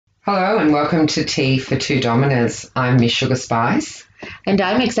Hello and welcome to Tea for Two Dominers. I'm Miss Sugar Spice. And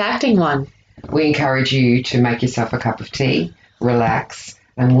I'm Exacting One. We encourage you to make yourself a cup of tea, relax,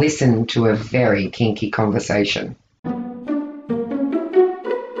 and listen to a very kinky conversation.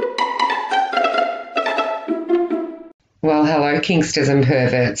 Well, hello, kinksters and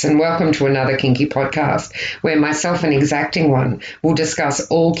perverts, and welcome to another kinky podcast where myself and Exacting One will discuss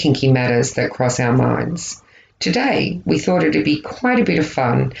all kinky matters that cross our minds. Today, we thought it'd be quite a bit of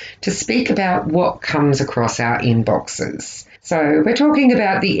fun to speak about what comes across our inboxes. So we're talking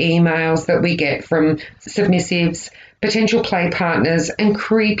about the emails that we get from submissives, potential play partners, and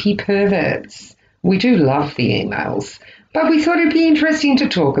creepy perverts. We do love the emails, but we thought it'd be interesting to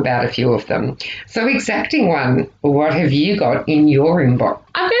talk about a few of them. So Exacting One, what have you got in your inbox?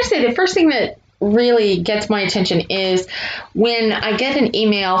 I'm going to say the first thing that really gets my attention is when I get an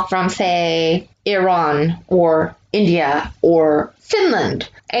email from, say, Iran or India or Finland,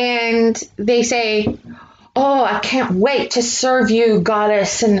 and they say, "Oh, I can't wait to serve you,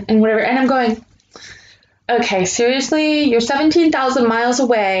 goddess," and whatever. And I'm going, okay, seriously? You're 17,000 miles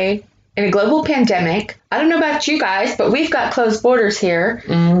away in a global pandemic. I don't know about you guys, but we've got closed borders here.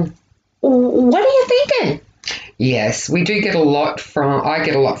 What are you thinking? Yes, we do get a lot from, I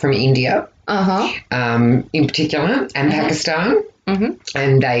get a lot from India, in particular, and Pakistan.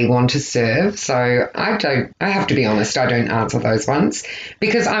 And they want to serve. So I have to be honest, I don't answer those ones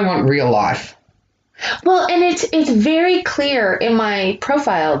because I want real life. Well, and it's very clear in my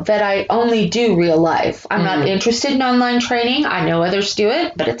profile that I only do real life. I'm not interested in online training. I know others do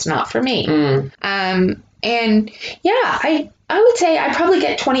it, but it's not for me. And yeah, I would say I probably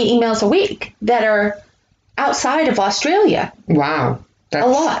get 20 emails a week that are outside of Australia. Wow. That's a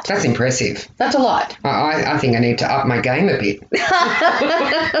lot. That's impressive. That's a lot. I think I need to up my game a bit.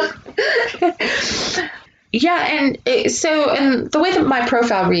 Yeah, and the way that my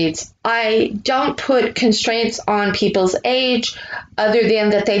profile reads, I don't put constraints on people's age other than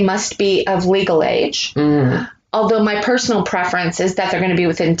that they must be of legal age. Although my personal preference is that they're going to be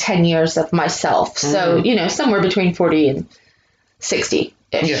within 10 years of myself. So, somewhere between 40 and 60-ish.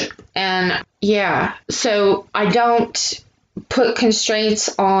 Yeah. And yeah, so I don't put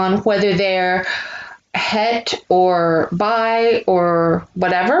constraints on whether they're het or bi or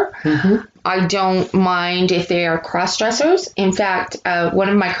whatever. I don't mind if they are cross-dressers. In fact, one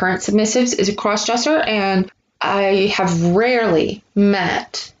of my current submissives is a cross-dresser, and I have rarely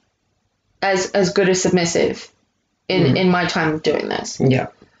met as good a submissive in my time of doing this. Yeah.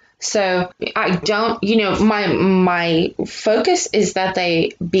 So I don't, my focus is that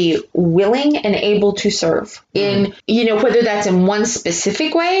they be willing and able to serve in, whether that's in one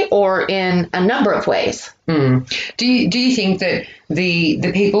specific way or in a number of ways. Do you think that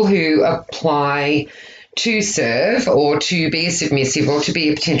the people who apply to serve or to be a submissive or to be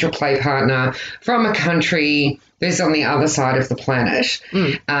a potential play partner from a country that's on the other side of the planet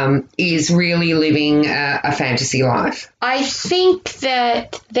is really living a fantasy life? I think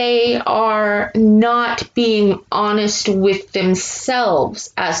that they are not being honest with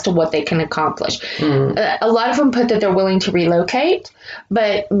themselves as to what they can accomplish. A lot of them put that they're willing to relocate,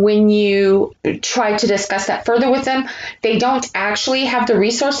 but when you try to discuss that further with them, they don't actually have the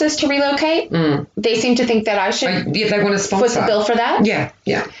resources to relocate. They seem to think that I should they want to sponsor. foot the bill for that.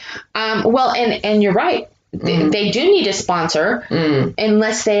 Yeah. Well, and you're right. They do need a sponsor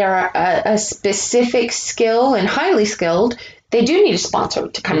unless they are a specific skill and highly skilled. They do need a sponsor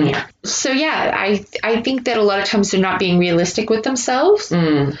to come here. So yeah, I think that a lot of times they're not being realistic with themselves.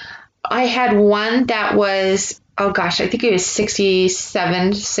 I had one that was, I think it was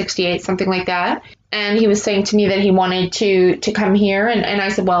 67, 68, something like that. And he was saying to me that he wanted to come here. And I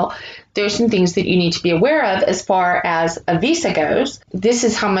said, well, there's some things that you need to be aware of as far as a visa goes. This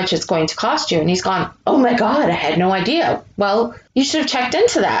is how much it's going to cost you. And he's gone, oh my God, I had no idea. Well, you should have checked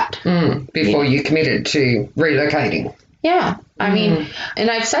into that. Before you committed to relocating. Yeah. I mean, and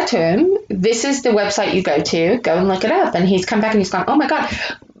I've said to him, this is the website you go and look it up. And he's come back and he's gone, oh my God.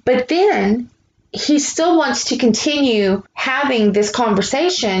 But then he still wants to continue having this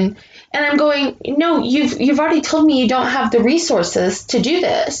conversation. And I'm going, no, you've already told me you don't have the resources to do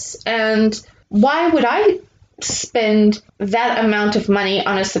this. And why would I spend that amount of money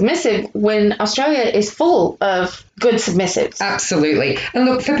on a submissive when Australia is full of good submissives? Absolutely. And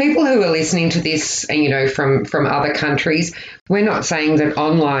look, for people who are listening to this, from other countries, we're not saying that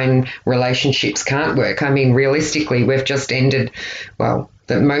online relationships can't work. I mean, realistically, we've just ended,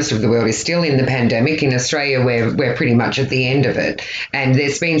 that most of the world is still in the pandemic. In Australia, we're pretty much at the end of it. And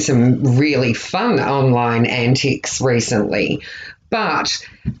there's been some really fun online antics recently. But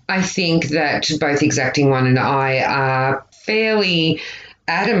I think that both Exacting One and I are fairly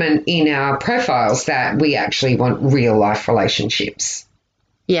adamant in our profiles that we actually want real life relationships.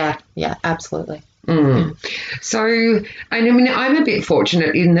 Yeah, absolutely. So, and I mean, I'm a bit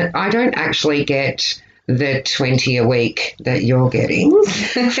fortunate in that I don't actually get the 20 a week that you're getting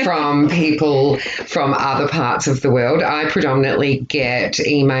from people from other parts of the world. I predominantly get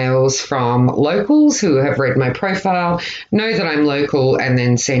emails from locals who have read my profile, know that I'm local, and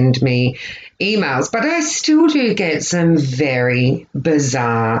then send me emails. But I still do get some very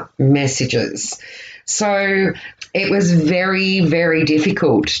bizarre messages. So it was very, very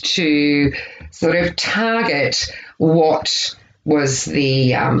difficult to sort of target what was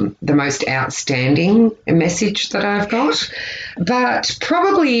the most outstanding message that I've got. But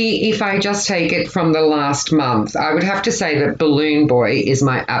probably if I just take it from the last month, I would have to say that Balloon Boy is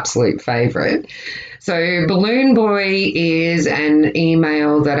my absolute favourite. So Balloon Boy is an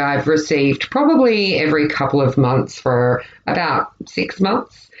email that I've received probably every couple of months for about 6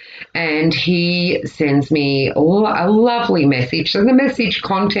 months. And he sends me a lovely message. So the message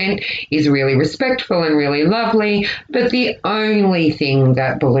content is really respectful and really lovely, but the only thing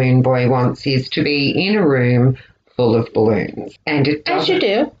that Balloon Boy wants is to be in a room full of balloons. And it doesn't. As you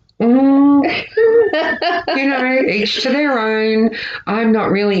do. You know, each to their own. I'm not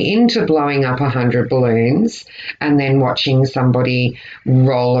really into blowing up 100 balloons and then watching somebody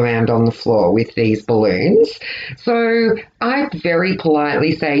roll around on the floor with these balloons. So I very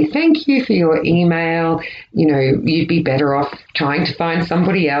politely say, thank you for your email. You know, you'd be better off trying to find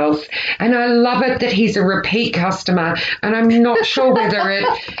somebody else. And I love it that he's a repeat customer. And I'm not sure whether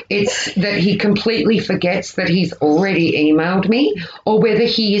it's that he completely forgets that he's already emailed me or whether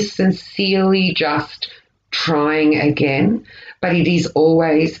he is sincerely just trying again. But it is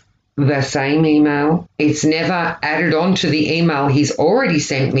always the same email. It's never added on to the email he's already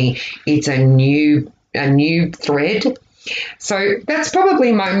sent me. It's a new thread. So that's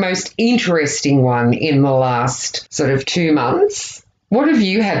probably my most interesting one in the last sort of 2 months. What have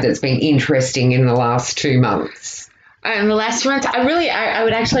you had that's been interesting in the last 2 months? In the last 2 months, I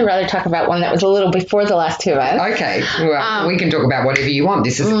would actually rather talk about one that was a little before the last 2 months. Okay, well, we can talk about whatever you want.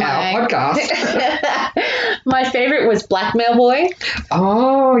 This is our podcast. My favorite was Blackmail Boy.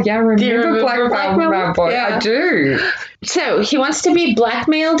 Oh, yeah, remember Blackmail Boy? Yeah. I do. So he wants to be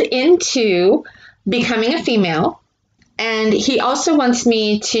blackmailed into becoming a female. And he also wants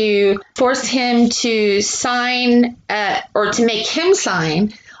me to force him to sign or to make him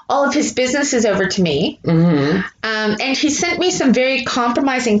sign all of his businesses over to me. Mm-hmm. And he sent me some very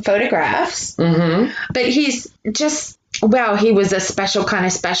compromising photographs. Mm-hmm. But he's just, wow, he was a special kind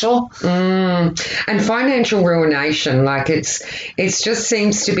of special. And financial ruination, like it's just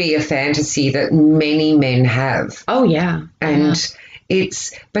seems to be a fantasy that many men have. Oh, yeah. And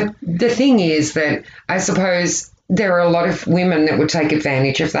but the thing is that I suppose there are a lot of women that would take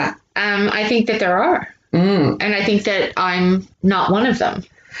advantage of that. I think that there are. And I think that I'm not one of them.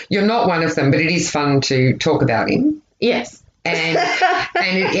 You're not one of them, but it is fun to talk about him. Yes. And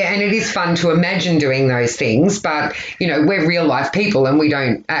it is fun to imagine doing those things, but, you know, we're real life people and we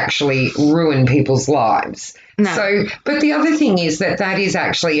don't actually ruin people's lives. No. So, but the other thing is that is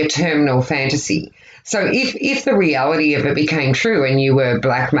actually a terminal fantasy. So if the reality of it became true and you were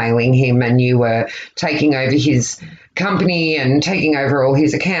blackmailing him and you were taking over his company and taking over all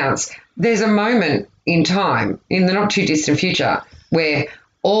his accounts, there's a moment in time in the not too distant future where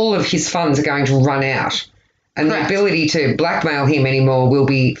all of his funds are going to run out and Correct. The ability to blackmail him anymore will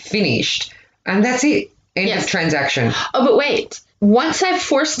be finished. And that's it. End of transaction. Oh, but wait. Once I've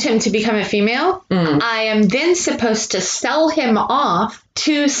forced him to become a female, I am then supposed to sell him off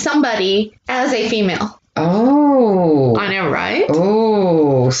to somebody as a female. Oh. I know, right?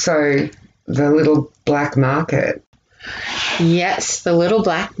 Oh, so the little black market. Yes, the little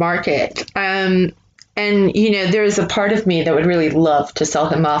black market. And, you know, there's a part of me that would really love to sell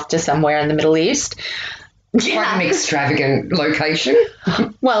him off to somewhere in the Middle East. Quite an extravagant location.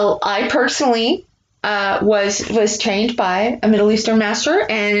 Well, I personally was trained by a Middle Eastern master,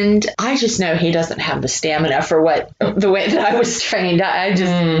 and I just know he doesn't have the stamina for the way that I was trained.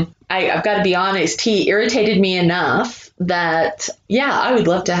 I've got to be honest, he irritated me enough that, yeah, I would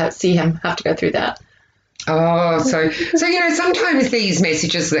love to see him have to go through that. Oh, so you know, sometimes these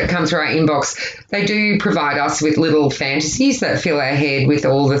messages that come through our inbox, they do provide us with little fantasies that fill our head with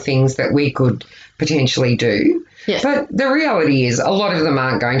all the things that we could potentially do. Yes. But the reality is a lot of them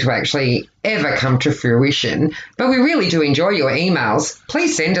aren't going to actually ever come to fruition. But we really do enjoy your emails.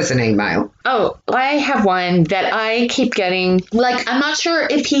 Please send us an email. Oh, I have one that I keep getting. Like, I'm not sure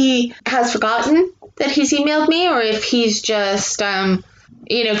if he has forgotten that he's emailed me or if he's just,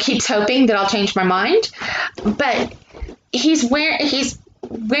 keeps hoping that I'll change my mind. But he's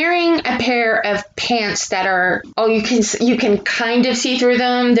wearing a pair of pants that are, you can kind of see through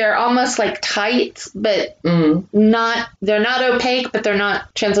them. They're almost like tights, but they're not opaque, but they're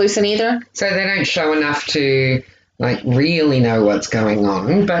not translucent either. So they don't show enough to like really know what's going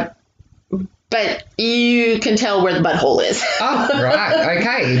on, but you can tell where the butthole is. Oh, right.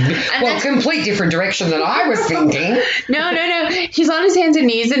 Okay. Well, complete different direction than I was thinking. No. He's on his hands and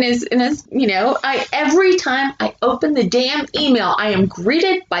knees in his every time I open the damn email, I am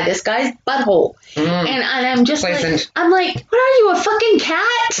greeted by this guy's butthole. And I'm just pleasant. I'm like, what are you, a fucking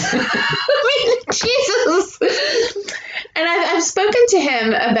cat? I mean, Jesus. And I've spoken to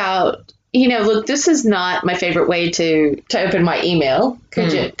him about, look, this is not my favorite way to open my email.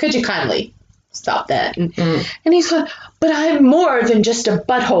 Could you kindly stop that? And he's like, but I'm more than just a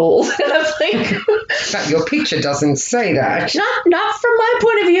butthole. And I'm like, but your picture doesn't say that. Not from my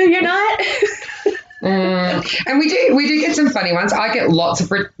point of view, you're not. And we do get some funny ones. I get lots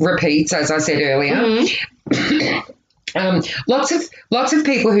of repeats, as I said earlier. Lots of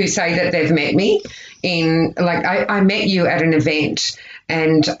people who say that they've met me in, like, I met you at an event,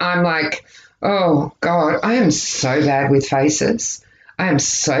 and I'm like, oh God, I am so bad with faces. I am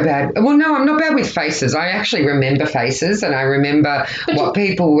so bad. Well, no, I'm not bad with faces. I actually remember faces, and I remember what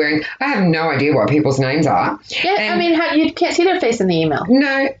people were wearing. I have no idea what people's names are. Yeah, and, you can't see their face in the email.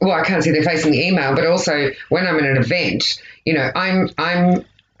 No, well, I can't see their face in the email, but also when I'm at an event, I'm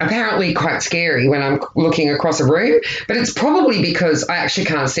apparently quite scary when I'm looking across a room, but it's probably because I actually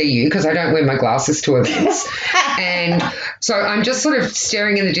can't see you because I don't wear my glasses to events. And so I'm just sort of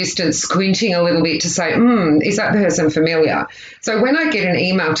staring in the distance, squinting a little bit to say, is that person familiar? So when I get an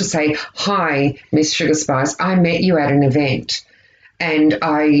email to say, hi, Miss Sugar Spice, I met you at an event, and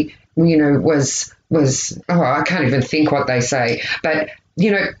I, was I can't even think what they say, but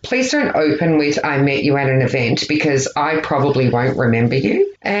please don't open with I met you at an event, because I probably won't remember you.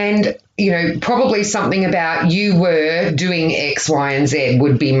 And, probably something about you were doing X, Y, and Z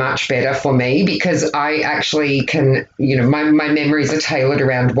would be much better for me, because I actually can, my memories are tailored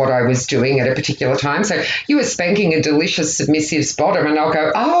around what I was doing at a particular time. So you were spanking a delicious submissive bottom, and I'll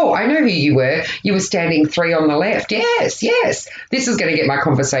go, oh, I know who you were. You were standing 3 on the left. Yes. This is going to get my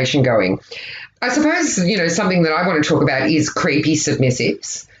conversation going. I suppose, something that I want to talk about is creepy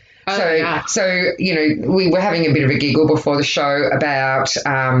submissives. So, we were having a bit of a giggle before the show about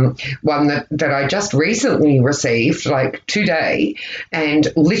one that I just recently received, like today, and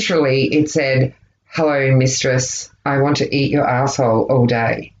literally it said, hello, mistress, I want to eat your asshole all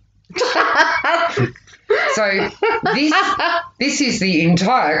day. So this is the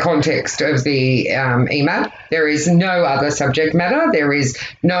entire context of the email. There is no other subject matter. There is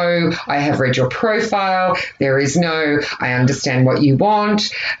no, I have read your profile. There is no, I understand what you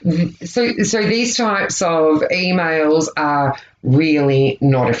want. So these types of emails are really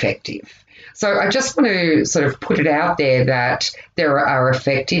not effective. So I just want to sort of put it out there that there are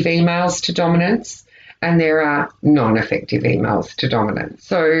effective emails to dominance, and there are non-effective emails to dominance.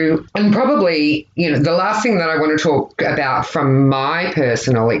 So, and probably, the last thing that I want to talk about from my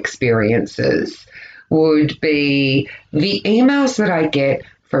personal experiences would be the emails that I get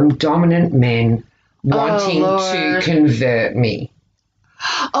from dominant men wanting to convert me.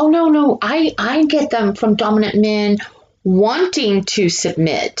 Oh, no. I get them from dominant men wanting to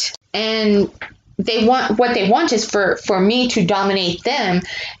submit. And what they want is for me to dominate them.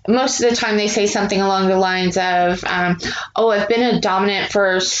 Most of the time they say something along the lines of, I've been a dominant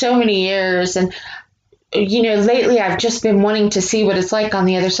for so many years, and lately I've just been wanting to see what it's like on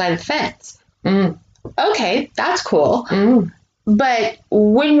the other side of the fence. Okay, that's cool. But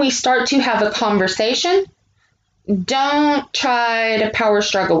when we start to have a conversation, don't try to power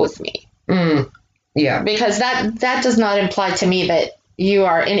struggle with me. Yeah. Because that does not imply to me that you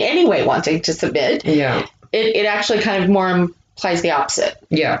are in any way wanting to submit. Yeah. It actually kind of more implies the opposite.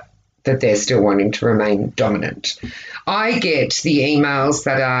 Yeah, that they're still wanting to remain dominant. I get the emails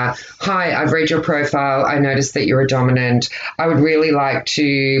that are, hi, I've read your profile. I noticed that you're a dominant. I would really like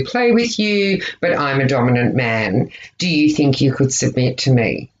to play with you, but I'm a dominant man. Do you think you could submit to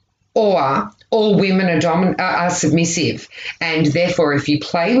me? Or all women are submissive, and therefore if you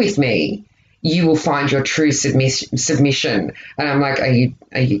play with me, you will find your true submission. And I'm like, are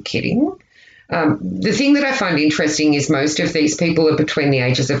you kidding? The thing that I find interesting is most of these people are between the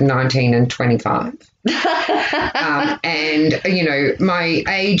ages of 19 and 25. And, my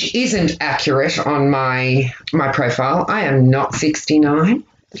age isn't accurate on my profile. I am not 69,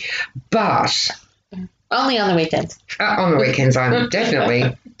 but... Only on the weekends. On the weekends, I'm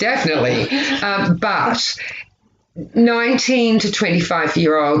definitely. But 19 to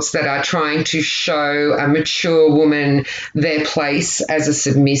 25-year-olds that are trying to show a mature woman their place as a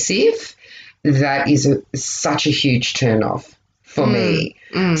submissive, that is such a huge turn-off for me.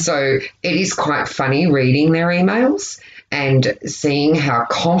 So it is quite funny reading their emails and seeing how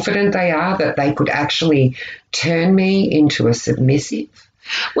confident they are that they could actually turn me into a submissive.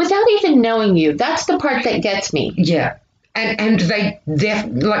 Without even knowing you. That's the part that gets me. Yeah. And they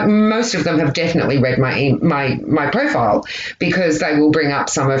like most of them have definitely read my profile, because they will bring up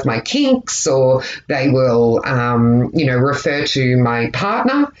some of my kinks, or they will refer to my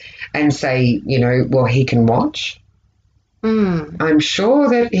partner and say, well, he can watch. I'm sure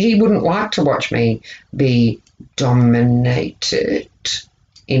that he wouldn't like to watch me be dominated,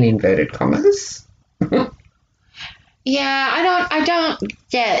 in inverted commas. Yeah, I don't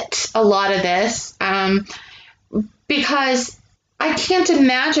get a lot of this. Because I can't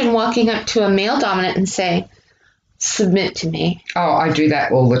imagine walking up to a male dominant and say, submit to me. Oh, I do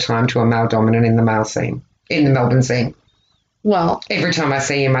that all the time to a male dominant in the Melbourne scene. Well, every time I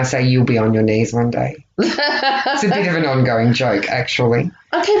see him, I say, you'll be on your knees one day. It's a bit of an ongoing joke, actually.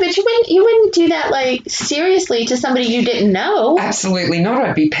 Okay, but you wouldn't do that, like, seriously to somebody you didn't know. Absolutely not.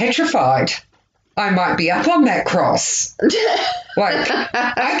 I'd be petrified. I might be up on that cross. Like,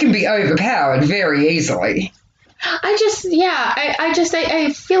 I can be overpowered very easily. I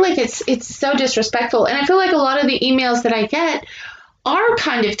feel like it's so disrespectful. And I feel like a lot of the emails that I get are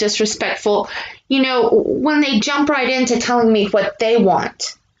kind of disrespectful, when they jump right into telling me what they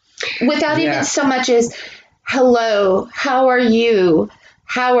want without even so much as, hello, how are you?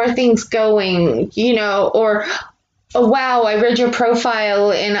 How are things going? Or, oh, wow, I read your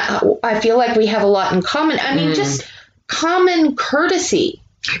profile and I feel like we have a lot in common. I mean, just common courtesy.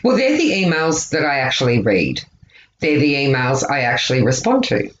 Well, they're the emails that I actually read. They're the emails I actually respond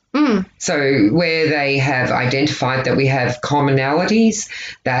to. So where they have identified that we have commonalities,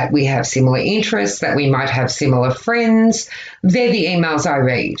 that we have similar interests, that we might have similar friends, they're the emails I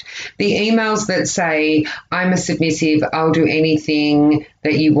read. The emails that say, I'm a submissive, I'll do anything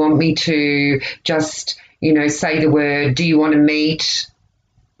that you want me to, just, say the word, do you want to meet?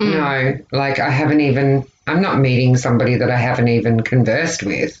 No, like I'm not meeting somebody that I haven't even conversed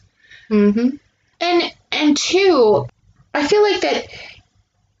with. Mm-hmm. And two, I feel like that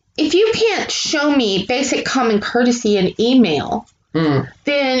if you can't show me basic common courtesy in email,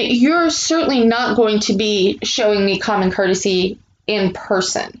 then you're certainly not going to be showing me common courtesy in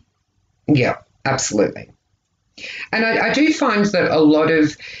person. Yeah, absolutely. And I do find that a lot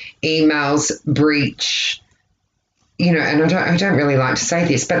of emails breach, and I don't really like to say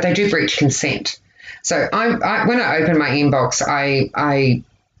this, but they do breach consent. So when I open my inbox, I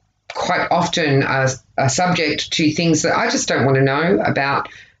quite often are subject to things that I just don't want to know about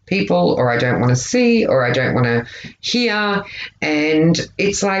people, or I don't want to see, or I don't want to hear. And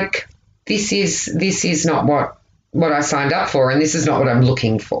it's like, this is not what I signed up for, and this is not what I'm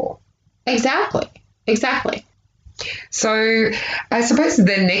looking for. Exactly. So I suppose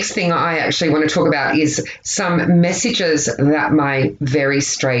the next thing I actually want to talk about is some messages that my very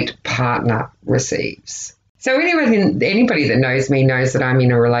straight partner receives. So anybody that knows me knows that I'm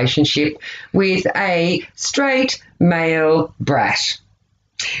in a relationship with a straight male brat.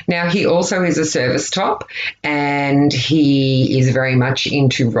 Now, he also is a service top, and he is very much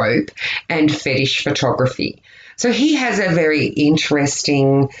into rope and fetish photography. So he has a very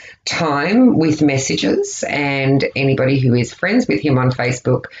interesting time with messages, and anybody who is friends with him on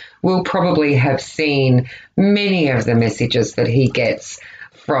Facebook will probably have seen many of the messages that he gets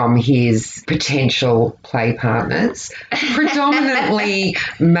from his potential play partners, predominantly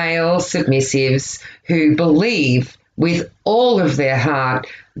male submissives who believe with all of their heart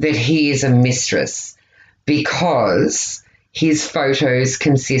that he is a mistress, because his photos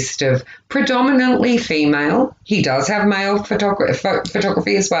consist of predominantly female. He does have male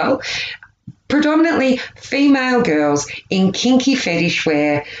photography as well. Predominantly female girls in kinky fetish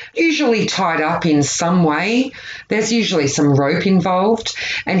wear, usually tied up in some way. There's usually some rope involved,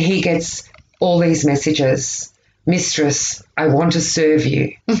 and he gets all these messages. Mistress, I want to serve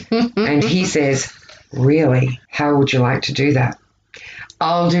you. And he says, really? How would you like to do that?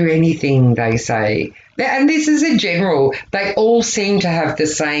 I'll do anything, they say. And this is a general. They all seem to have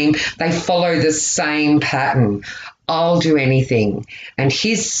they follow the same pattern. I'll do anything. And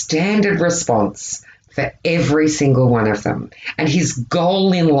his standard response for every single one of them, and his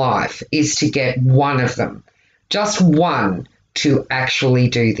goal in life is to get one of them, just one, to actually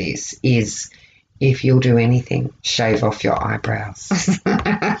do this, is, if you'll do anything, shave off your eyebrows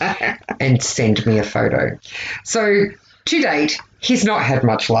and send me a photo. So to date, he's not had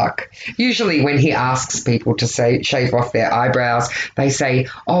much luck. Usually when he asks people to shave off their eyebrows, they say,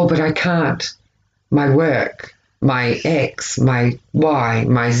 oh, but I can't. My work, my X, my Y,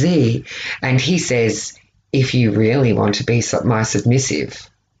 my Z. And he says, if you really want to be my submissive,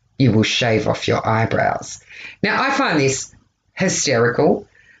 you will shave off your eyebrows. Now, I find this hysterical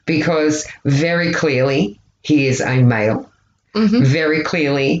because very clearly he is a male. Mm-hmm. Very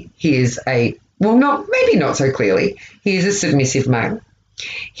clearly he is maybe not so clearly. He is a submissive male.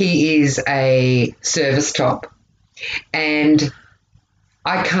 He is a service top. And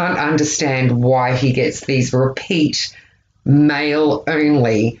I can't understand why he gets these repeat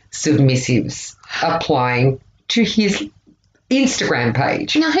male-only submissives applying to his Instagram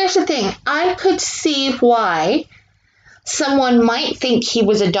page. Now, here's the thing. I could see why someone might think he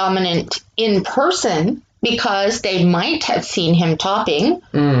was a dominant in person because they might have seen him topping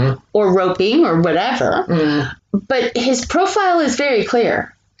or roping or whatever. But his profile is very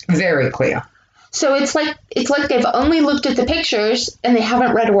clear. Very clear. So it's like they've only looked at the pictures and they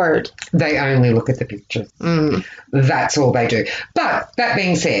haven't read a word. They only look at the pictures. That's all they do. But that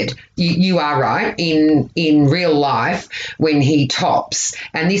being said, you are right. In real life, when he tops,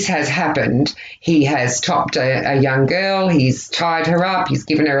 and this has happened, he has topped a young girl, he's tied her up, he's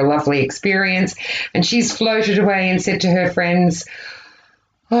given her a lovely experience, and she's floated away and said to her friends,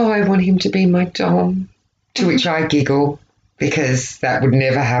 oh, I want him to be my dom, to which I giggle. Because that would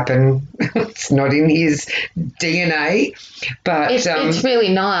never happen. It's not in his DNA. But it's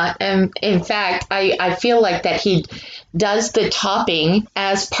really not. In fact, I feel like that he does the topping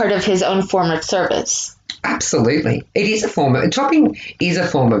as part of his own form of service. Absolutely. Topping is a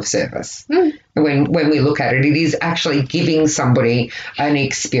form of service. When we look at it, it is actually giving somebody an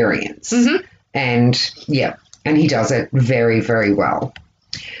experience. And he does it very, very well.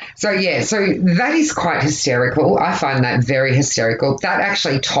 So that is quite hysterical. I find that very hysterical. That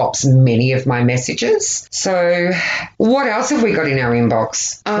actually tops many of my messages. So what else have we got in our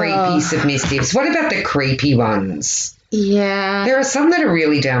inbox? Creepy submissives. What about the creepy ones? Yeah. There are some that are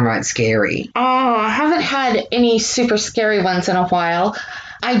really downright scary. Oh, I haven't had any super scary ones in a while.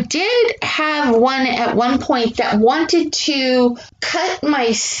 I did have one at one point that wanted to cut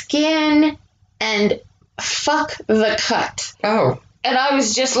my skin and fuck the cut. Oh. And I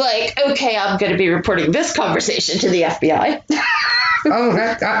was just like, okay, I'm going to be reporting this conversation to the FBI. Oh,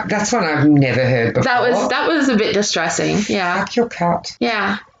 that's one I've never heard before. That was a bit distressing. Yeah. Fuck your cut.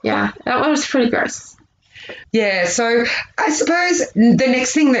 Yeah. That was pretty gross. Yeah, so I suppose the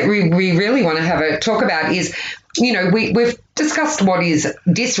next thing that we really want to have a talk about is, we've discussed what is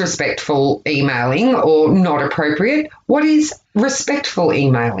disrespectful emailing or not appropriate. What is respectful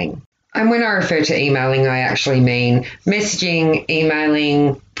emailing? And when I refer to emailing, I actually mean messaging,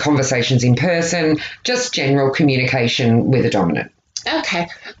 emailing, conversations in person, just general communication with a dominant. Okay.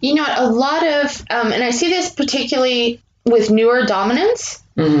 A lot of, and I see this particularly with newer dominants,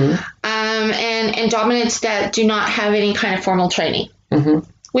 and dominants that do not have any kind of formal training,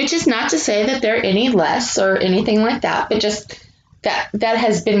 which is not to say that they're any less or anything like that, but just that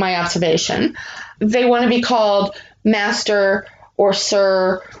has been my observation. They want to be called master or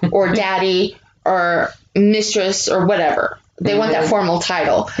sir or daddy or mistress or whatever. They want that formal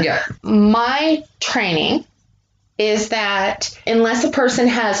title. Yeah. My training is that unless a person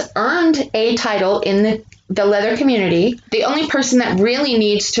has earned a title in the leather community, the only person that really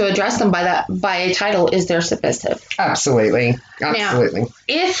needs to address them by a title is their submissive. Absolutely. Now,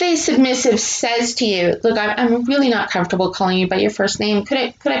 if a submissive says to you, look, I'm really not comfortable calling you by your first name.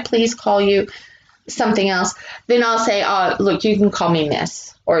 Could I please call you something else? Then I'll say, oh, look, you can call me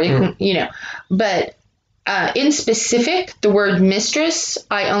miss, or you can, but in specific, the word mistress,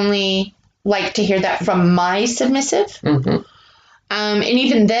 I only like to hear that from my submissive. And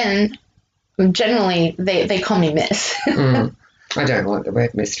even then, generally, they call me miss. I don't like the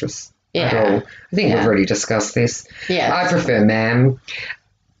word mistress at all. I think we've already discussed this. Yeah. I prefer ma'am.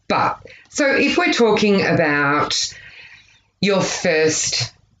 But, so if we're talking about your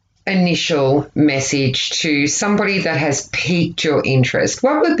first initial message to somebody that has piqued your interest,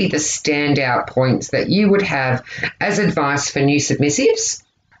 what would be the standout points that you would have as advice for new submissives?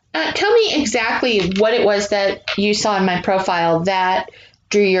 Tell me exactly what it was that you saw in my profile that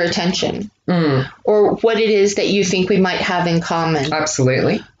drew your attention, or what it is that you think we might have in common.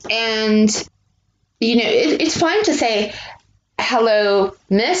 Absolutely. And, it's fine to say, hello,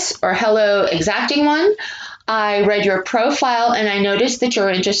 miss, or hello, exacting one. I read your profile and I noticed that you're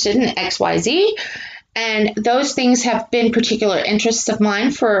interested in XYZ. And those things have been particular interests of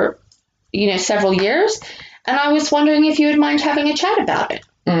mine for, several years. And I was wondering if you would mind having a chat about it.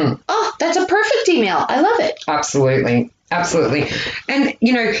 Oh, that's a perfect email. I love it. Absolutely. Absolutely. And,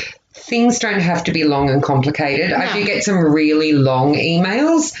 things don't have to be long and complicated. No. I do get some really long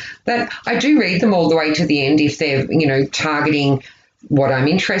emails that I do read them all the way to the end if they're, targeting what I'm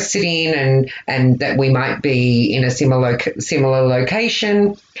interested in and that we might be in a similar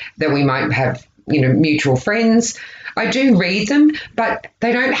location, that we might have, mutual friends. I do read them, but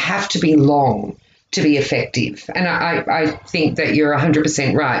they don't have to be long to be effective. And I think that you're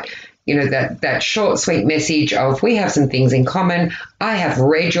 100% right. That short, sweet message of we have some things in common. I have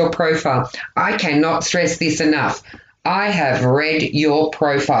read your profile. I cannot stress this enough. I have read your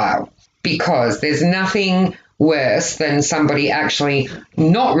profile, because there's nothing worse than somebody actually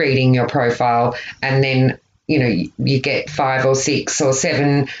not reading your profile and then, you get 5 or 6 or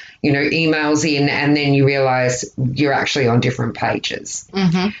 7, emails in, and then you realize you're actually on different pages.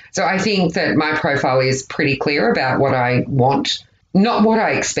 Mm-hmm. So I think that my profile is pretty clear about what I want. Not what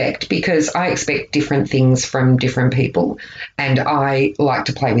I expect, because I expect different things from different people, and I like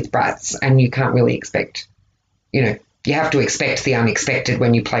to play with brats, and you can't really expect, you have to expect the unexpected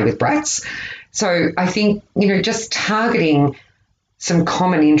when you play with brats. So I think, just targeting some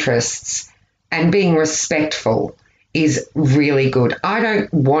common interests and being respectful is really good. I'm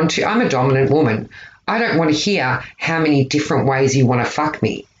a dominant woman. I don't want to hear how many different ways you want to fuck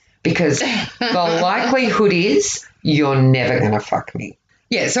me, because the likelihood is you're never going to fuck me.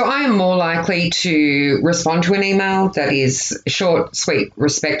 Yeah, so I am more likely to respond to an email that is short, sweet,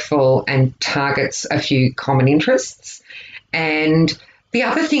 respectful, and targets a few common interests. And the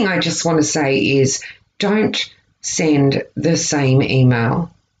other thing I just want to say is don't send the same email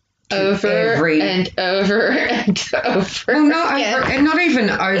over and over and over. Well, not even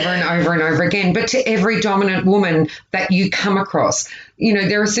over and over and over again, but to every dominant woman that you come across.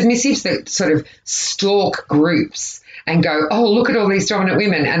 There are submissives that sort of stalk groups and go, oh, look at all these dominant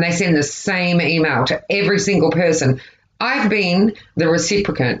women, and they send the same email to every single person. I've been the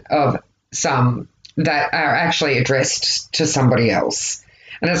recipient of some that are actually addressed to somebody else.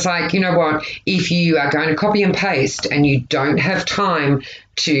 And it's like, you know what, if you are going to copy and paste and you don't have time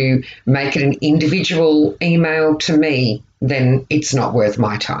to make it an individual email to me, then it's not worth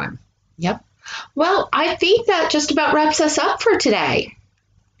my time. Yep. Well, I think that just about wraps us up for today.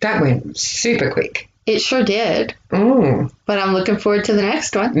 That went super quick. It sure did. But I'm looking forward to the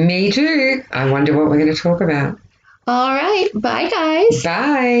next one. Me too. I wonder what we're going to talk about. All right. Bye, guys.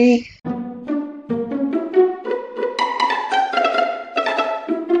 Bye.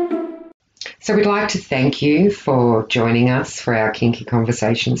 So we'd like to thank you for joining us for our Kinky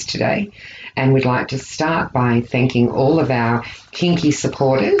Conversations today. And we'd like to start by thanking all of our kinky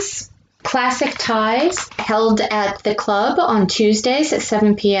supporters. Classic Ties, held at the club on Tuesdays at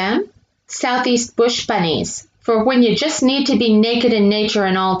 7 p.m. Southeast Bush Bunnies, for when you just need to be naked in nature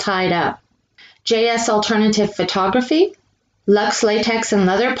and all tied up. JS Alternative Photography, Lux Latex and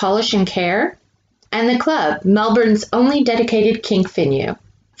Leather Polish and Care, and The Club, Melbourne's only dedicated kink venue.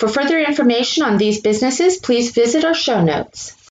 For further information on these businesses, please visit our show notes.